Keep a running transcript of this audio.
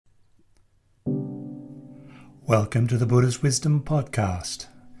Welcome to the Buddha's Wisdom Podcast.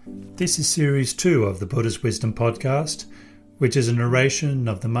 This is Series 2 of the Buddha's Wisdom Podcast, which is a narration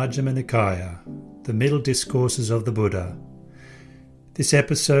of the Majjhima Nikaya, the Middle Discourses of the Buddha. This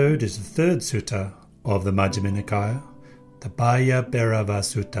episode is the third sutta of the Majjhima Nikaya, the Bhayabherava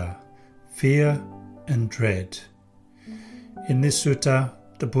Sutta, Fear and Dread. In this sutta,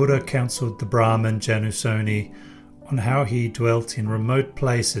 the Buddha counselled the Brahmin Janusoni on how he dwelt in remote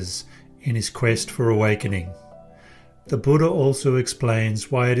places in his quest for awakening. The Buddha also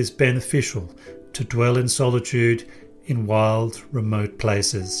explains why it is beneficial to dwell in solitude in wild, remote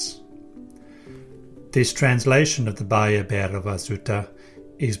places. This translation of the Bhayabherava Sutta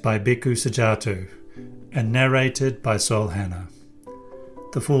is by Bhikkhu Sujato and narrated by Sol Hanna.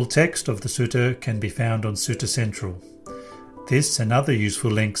 The full text of the sutta can be found on Sutta Central. This and other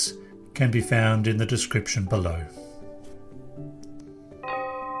useful links can be found in the description below.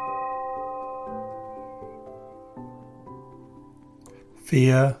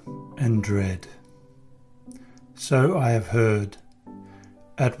 Fear and dread. So I have heard.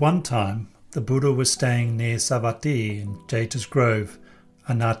 At one time, the Buddha was staying near Savatthi in Jeta's Grove,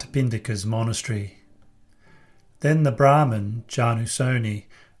 Anathapindika's monastery. Then the Brahmin, Janusoni,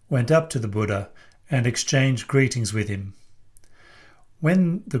 went up to the Buddha and exchanged greetings with him.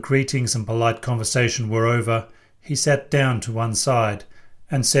 When the greetings and polite conversation were over, he sat down to one side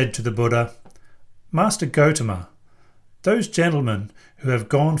and said to the Buddha, "Master Gotama, those gentlemen who have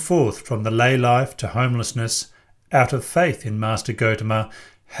gone forth from the lay life to homelessness out of faith in Master Gotama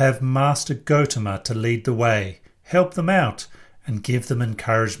have Master Gotama to lead the way, help them out and give them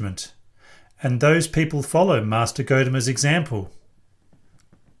encouragement. And those people follow Master Gotama's example."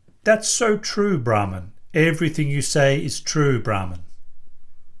 "That's so true, Brahman. Everything you say is true, Brahman."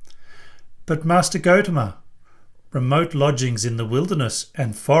 "But Master Gotama, remote lodgings in the wilderness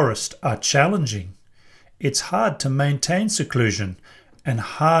and forest are challenging. It's hard to maintain seclusion and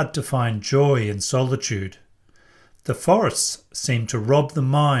hard to find joy in solitude. The forests seem to rob the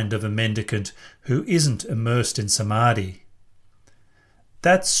mind of a mendicant who isn't immersed in samadhi."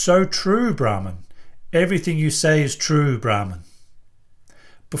 "That's so true, Brahman. Everything you say is true, Brahman.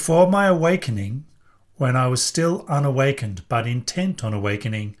 Before my awakening, when I was still unawakened but intent on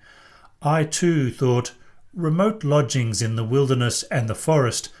awakening, I too thought remote lodgings in the wilderness and the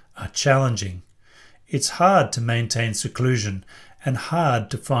forest are challenging. It's hard to maintain seclusion and hard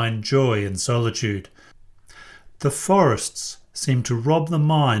to find joy in solitude. The forests seem to rob the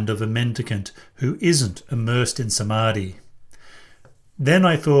mind of a mendicant who isn't immersed in samadhi. Then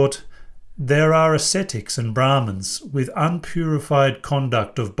I thought, there are ascetics and Brahmins with unpurified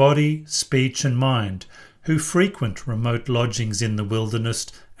conduct of body, speech and mind who frequent remote lodgings in the wilderness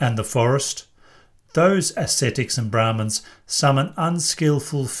and the forest. Those ascetics and Brahmins summon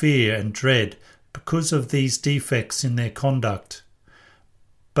unskillful fear and dread because of these defects in their conduct.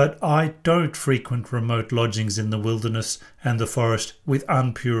 But I don't frequent remote lodgings in the wilderness and the forest with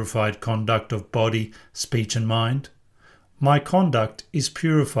unpurified conduct of body, speech and mind. My conduct is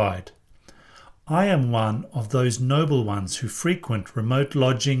purified. I am one of those noble ones who frequent remote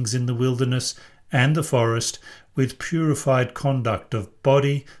lodgings in the wilderness and the forest with purified conduct of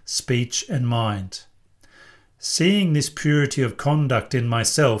body, speech and mind. Seeing this purity of conduct in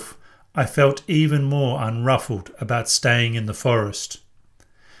myself, I felt even more unruffled about staying in the forest.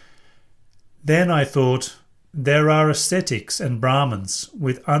 Then I thought, there are ascetics and Brahmins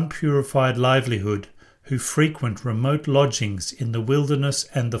with unpurified livelihood who frequent remote lodgings in the wilderness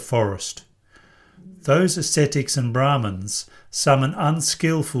and the forest. Those ascetics and Brahmins summon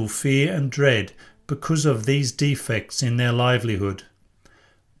unskillful fear and dread because of these defects in their livelihood.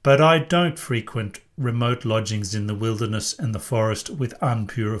 But I don't frequent remote lodgings in the wilderness and the forest with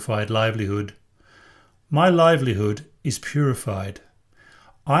unpurified livelihood. My livelihood is purified.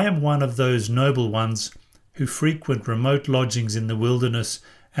 I am one of those noble ones who frequent remote lodgings in the wilderness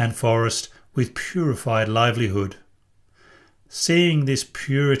and forest with purified livelihood. Seeing this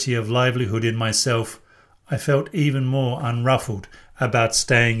purity of livelihood in myself, I felt even more unruffled about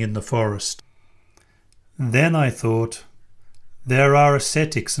staying in the forest. Then I thought, there are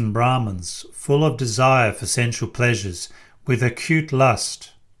ascetics and Brahmins full of desire for sensual pleasures with acute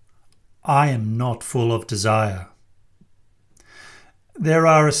lust. I am not full of desire. There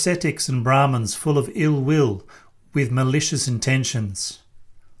are ascetics and Brahmins full of ill will with malicious intentions.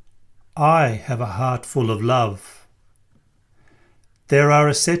 I have a heart full of love. There are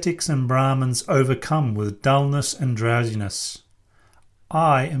ascetics and Brahmins overcome with dullness and drowsiness.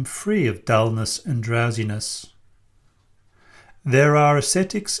 I am free of dullness and drowsiness. There are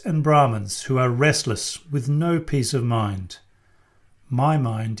ascetics and Brahmins who are restless with no peace of mind. My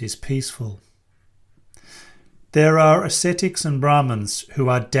mind is peaceful. There are ascetics and Brahmins who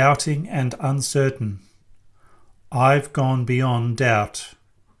are doubting and uncertain. I've gone beyond doubt.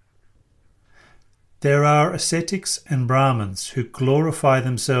 There are ascetics and Brahmins who glorify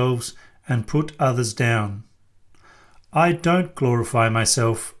themselves and put others down. I don't glorify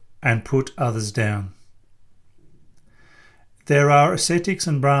myself and put others down. There are ascetics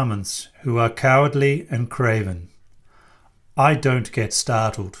and Brahmins who are cowardly and craven. I don't get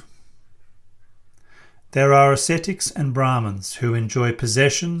startled. There are ascetics and Brahmins who enjoy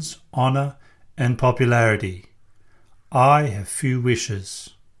possessions, honour, and popularity. I have few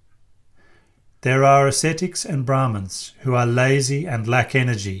wishes. There are ascetics and Brahmins who are lazy and lack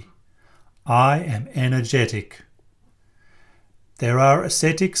energy. I am energetic. There are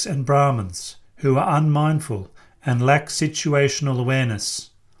ascetics and Brahmins who are unmindful and lack situational awareness.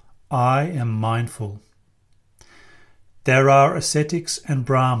 I am mindful. There are ascetics and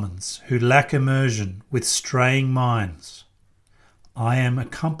Brahmins who lack immersion with straying minds. I am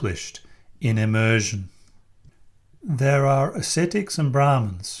accomplished in immersion. There are ascetics and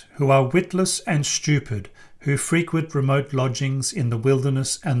Brahmins who are witless and stupid, who frequent remote lodgings in the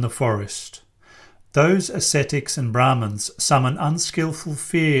wilderness and the forest. Those ascetics and Brahmins summon unskilful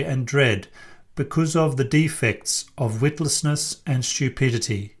fear and dread because of the defects of witlessness and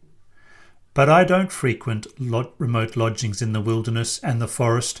stupidity. But I don't frequent remote lodgings in the wilderness and the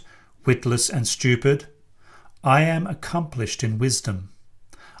forest, witless and stupid. I am accomplished in wisdom.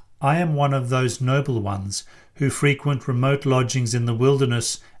 I am one of those noble ones who frequent remote lodgings in the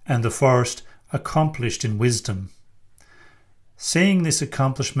wilderness and the forest, accomplished in wisdom. Seeing this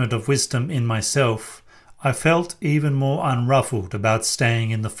accomplishment of wisdom in myself, I felt even more unruffled about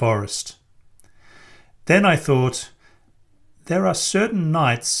staying in the forest. Then I thought, there are certain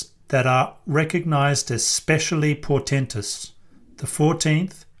nights that are recognized as specially portentous, the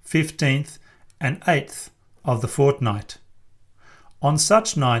 14th, 15th, and 8th of the fortnight. On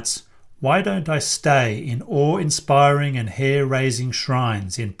such nights, why don't I stay in awe-inspiring and hair-raising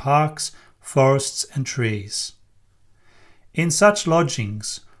shrines in parks, forests, and trees? In such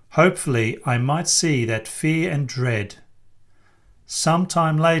lodgings, hopefully I might see that fear and dread. Some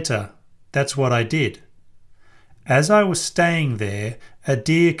time later, that's what I did. As I was staying there, a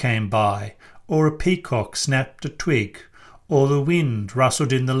deer came by, or a peacock snapped a twig, or the wind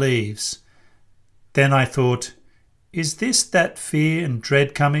rustled in the leaves. Then I thought, is this that fear and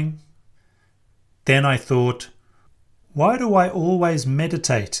dread coming? Then I thought, why do I always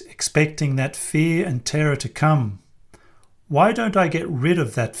meditate expecting that fear and terror to come? Why don't I get rid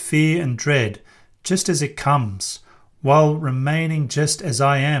of that fear and dread just as it comes, while remaining just as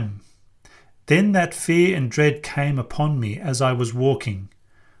I am? Then that fear and dread came upon me as I was walking.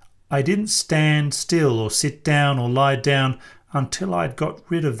 I didn't stand still or sit down or lie down until I'd got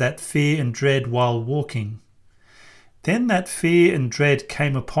rid of that fear and dread while walking. Then that fear and dread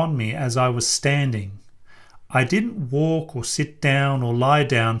came upon me as I was standing. I didn't walk or sit down or lie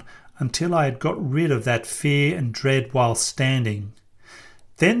down until I had got rid of that fear and dread while standing.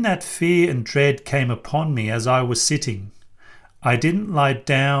 Then that fear and dread came upon me as I was sitting. I didn't lie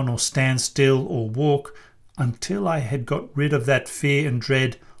down or stand still or walk until I had got rid of that fear and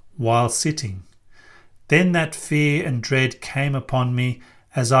dread while sitting. Then that fear and dread came upon me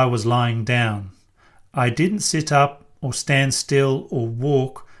as I was lying down. I didn't sit up or stand still or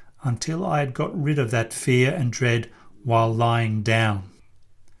walk until I had got rid of that fear and dread while lying down.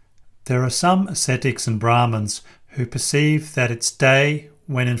 There are some ascetics and Brahmins who perceive that it's day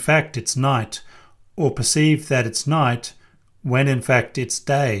when in fact it's night, or perceive that it's night when in fact it's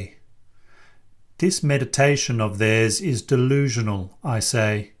day. This meditation of theirs is delusional, I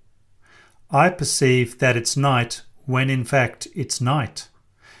say. I perceive that it's night when in fact it's night,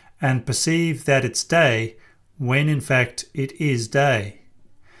 and perceive that it's day when in fact it is day.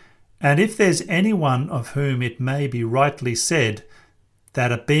 And if there's anyone of whom it may be rightly said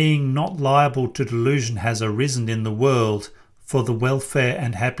that a being not liable to delusion has arisen in the world for the welfare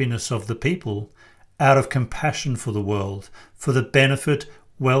and happiness of the people, out of compassion for the world, for the benefit,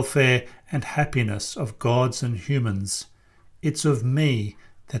 welfare, and happiness of gods and humans, it's of me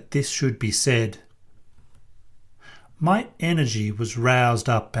that this should be said. My energy was roused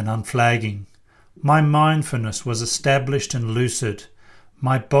up and unflagging. My mindfulness was established and lucid.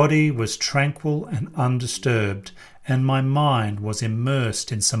 My body was tranquil and undisturbed, and my mind was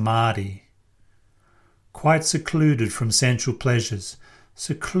immersed in samadhi. Quite secluded from sensual pleasures,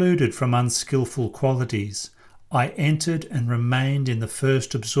 secluded from unskilful qualities, I entered and remained in the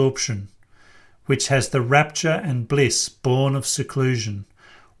first absorption, which has the rapture and bliss born of seclusion,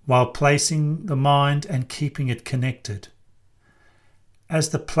 while placing the mind and keeping it connected.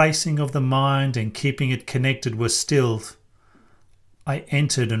 As the placing of the mind and keeping it connected were stilled, I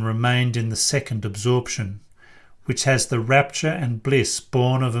entered and remained in the second absorption, which has the rapture and bliss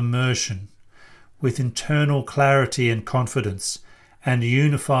born of immersion, with internal clarity and confidence and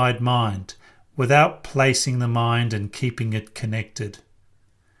unified mind, without placing the mind and keeping it connected.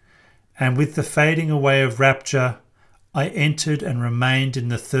 And with the fading away of rapture, I entered and remained in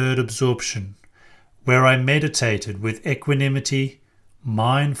the third absorption, where I meditated with equanimity,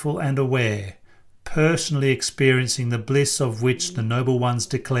 mindful and aware, personally experiencing the bliss of which the noble ones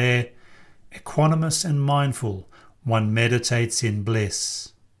declare, equanimous and mindful, one meditates in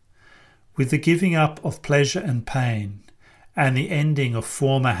bliss. With the giving up of pleasure and pain, and the ending of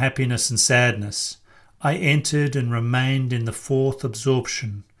former happiness and sadness, I entered and remained in the fourth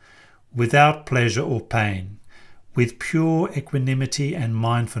absorption, without pleasure or pain, with pure equanimity and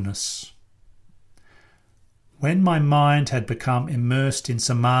mindfulness. When my mind had become immersed in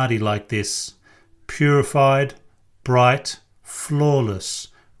samadhi like this, purified, bright, flawless,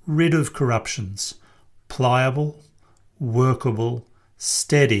 rid of corruptions, pliable, workable,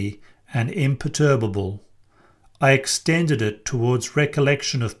 steady, and imperturbable, I extended it towards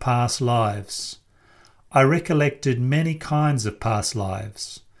recollection of past lives. I recollected many kinds of past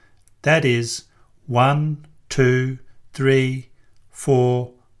lives. That is, 1, 2, 3,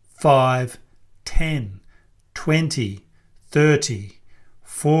 4, 5, 10, 20, 30,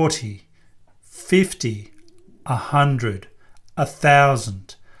 40, 50, 100,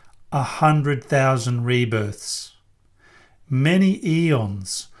 1,000, 100,000 rebirths. Many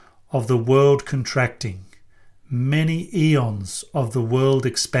eons of the world contracting, many eons of the world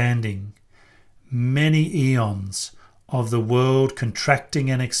expanding, many eons of the world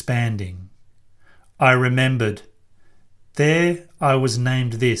contracting and expanding. I remembered. There I was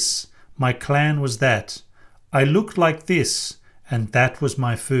named this, my clan was that, I looked like this, and that was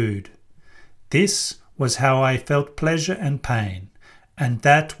my food. This was how I felt pleasure and pain, and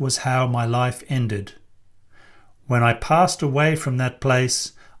that was how my life ended. When I passed away from that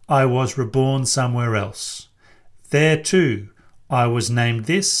place, I was reborn somewhere else. There too I was named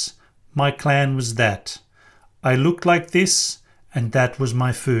this, my clan was that. I looked like this, and that was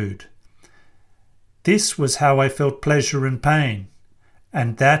my food. This was how I felt pleasure and pain,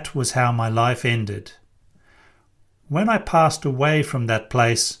 and that was how my life ended. When I passed away from that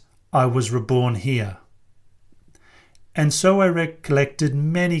place, I was reborn here. And so I recollected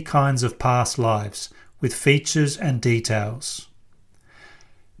many kinds of past lives, with features and details.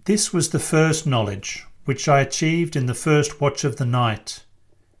 This was the first knowledge, which I achieved in the first watch of the night.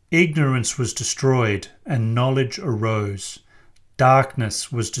 Ignorance was destroyed, and knowledge arose. Darkness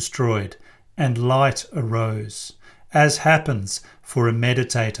was destroyed, and light arose, as happens for a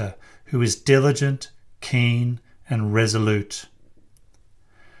meditator who is diligent, keen, and resolute.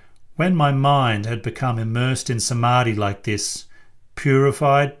 When my mind had become immersed in samadhi like this,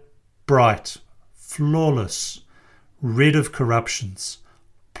 purified, bright, flawless, rid of corruptions,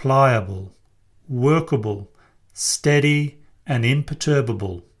 pliable, workable, steady, and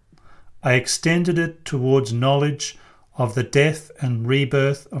imperturbable, I extended it towards knowledge of the death and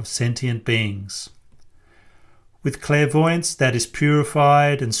rebirth of sentient beings. With clairvoyance that is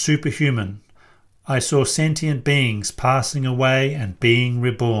purified and superhuman, I saw sentient beings passing away and being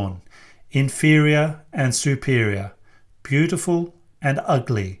reborn, inferior and superior, beautiful and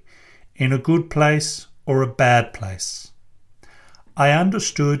ugly, in a good place or a bad place. I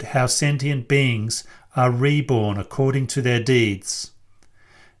understood how sentient beings are reborn according to their deeds.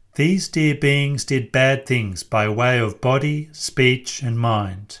 These dear beings did bad things by way of body, speech, and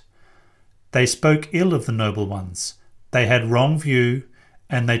mind. They spoke ill of the noble ones. They had wrong view,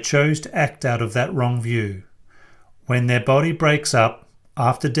 and they chose to act out of that wrong view. When their body breaks up,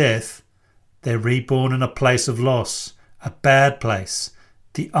 after death, they're reborn in a place of loss, a bad place,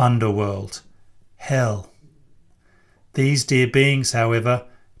 the underworld, hell. These dear beings, however,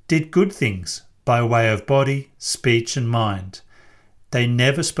 did good things by way of body, speech, and mind. They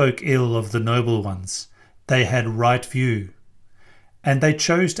never spoke ill of the noble ones. They had right view. And they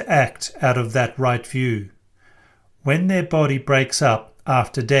chose to act out of that right view. When their body breaks up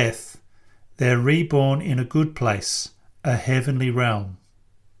after death, they're reborn in a good place, a heavenly realm.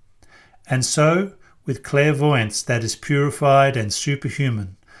 And so, with clairvoyance that is purified and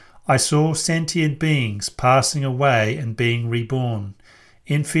superhuman, I saw sentient beings passing away and being reborn,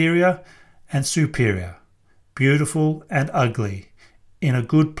 inferior and superior, beautiful and ugly, in a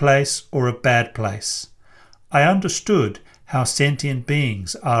good place or a bad place. I understood how sentient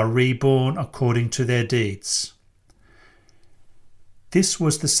beings are reborn according to their deeds. This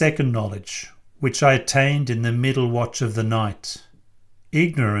was the second knowledge, which I attained in the middle watch of the night.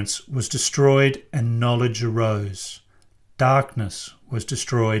 Ignorance was destroyed and knowledge arose. Darkness was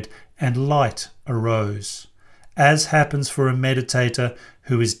destroyed and light arose, as happens for a meditator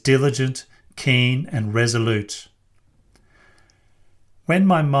who is diligent, keen, and resolute. When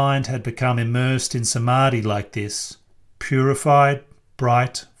my mind had become immersed in samadhi like this, purified,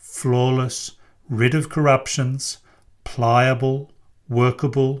 bright, flawless, rid of corruptions, pliable,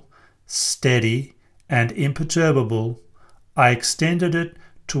 workable, steady, and imperturbable, I extended it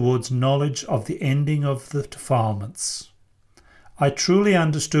towards knowledge of the ending of the defilements. I truly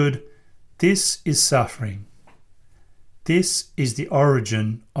understood this is suffering. This is the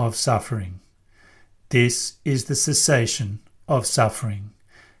origin of suffering. This is the cessation of suffering.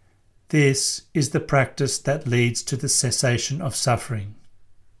 This is the practice that leads to the cessation of suffering.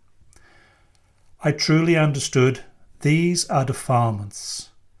 I truly understood these are defilements.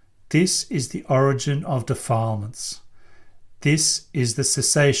 This is the origin of defilements. This is the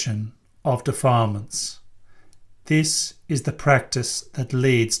cessation of defilements. This is the practice that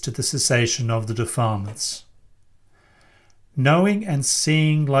leads to the cessation of the defilements. Knowing and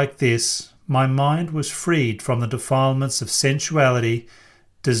seeing like this, my mind was freed from the defilements of sensuality,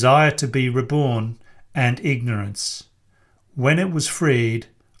 desire to be reborn, and ignorance. When it was freed,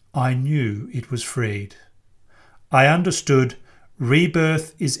 I knew it was freed. I understood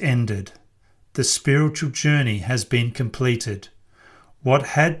rebirth is ended. The spiritual journey has been completed. What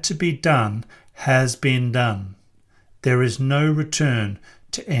had to be done has been done. There is no return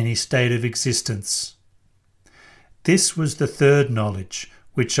to any state of existence. This was the third knowledge,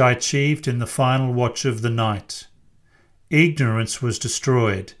 which I achieved in the final watch of the night. Ignorance was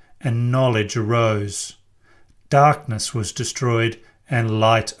destroyed, and knowledge arose. Darkness was destroyed, and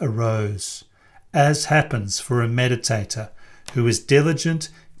light arose, as happens for a meditator who is diligent,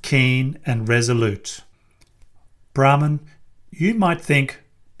 keen, and resolute. Brahman, you might think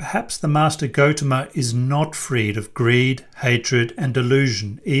perhaps the Master Gotama is not freed of greed, hatred, and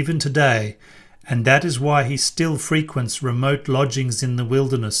delusion even today, and that is why he still frequents remote lodgings in the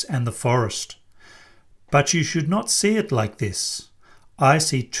wilderness and the forest. But you should not see it like this. I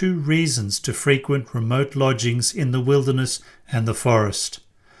see two reasons to frequent remote lodgings in the wilderness and the forest.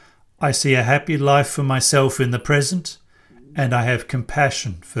 I see a happy life for myself in the present, and I have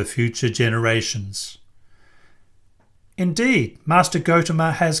compassion for future generations. Indeed, Master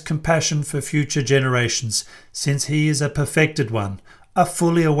Gotama has compassion for future generations, since he is a perfected one, a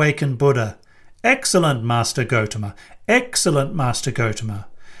fully awakened Buddha. Excellent, Master Gotama! Excellent, Master Gotama!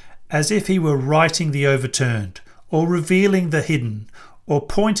 As if he were righting the overturned, or revealing the hidden, or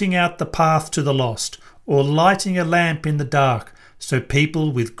pointing out the path to the lost, or lighting a lamp in the dark, so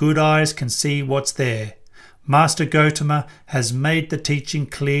people with good eyes can see what's there. Master Gotama has made the teaching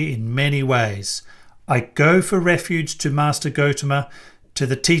clear in many ways. I go for refuge to Master Gotama, to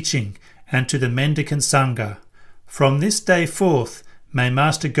the teaching, and to the mendicant Sangha. From this day forth, may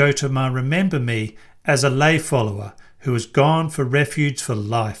Master Gotama remember me as a lay follower who has gone for refuge for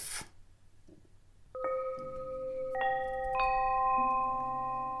life.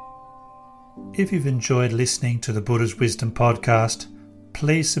 If you've enjoyed listening to the Buddha's Wisdom podcast,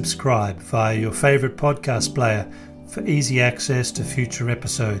 please subscribe via your favourite podcast player for easy access to future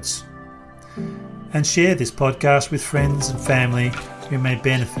episodes. And share this podcast with friends and family who may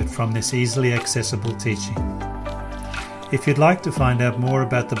benefit from this easily accessible teaching. If you'd like to find out more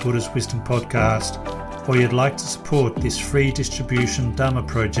about the Buddha's Wisdom podcast, or you'd like to support this free distribution Dhamma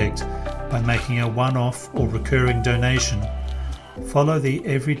project by making a one-off or recurring donation, follow the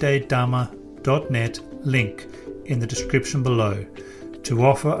everydaydhamma.net link in the description below to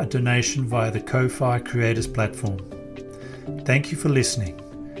offer a donation via the Ko-Fi Creators platform. Thank you for listening.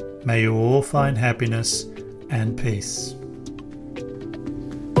 May you all find happiness and peace.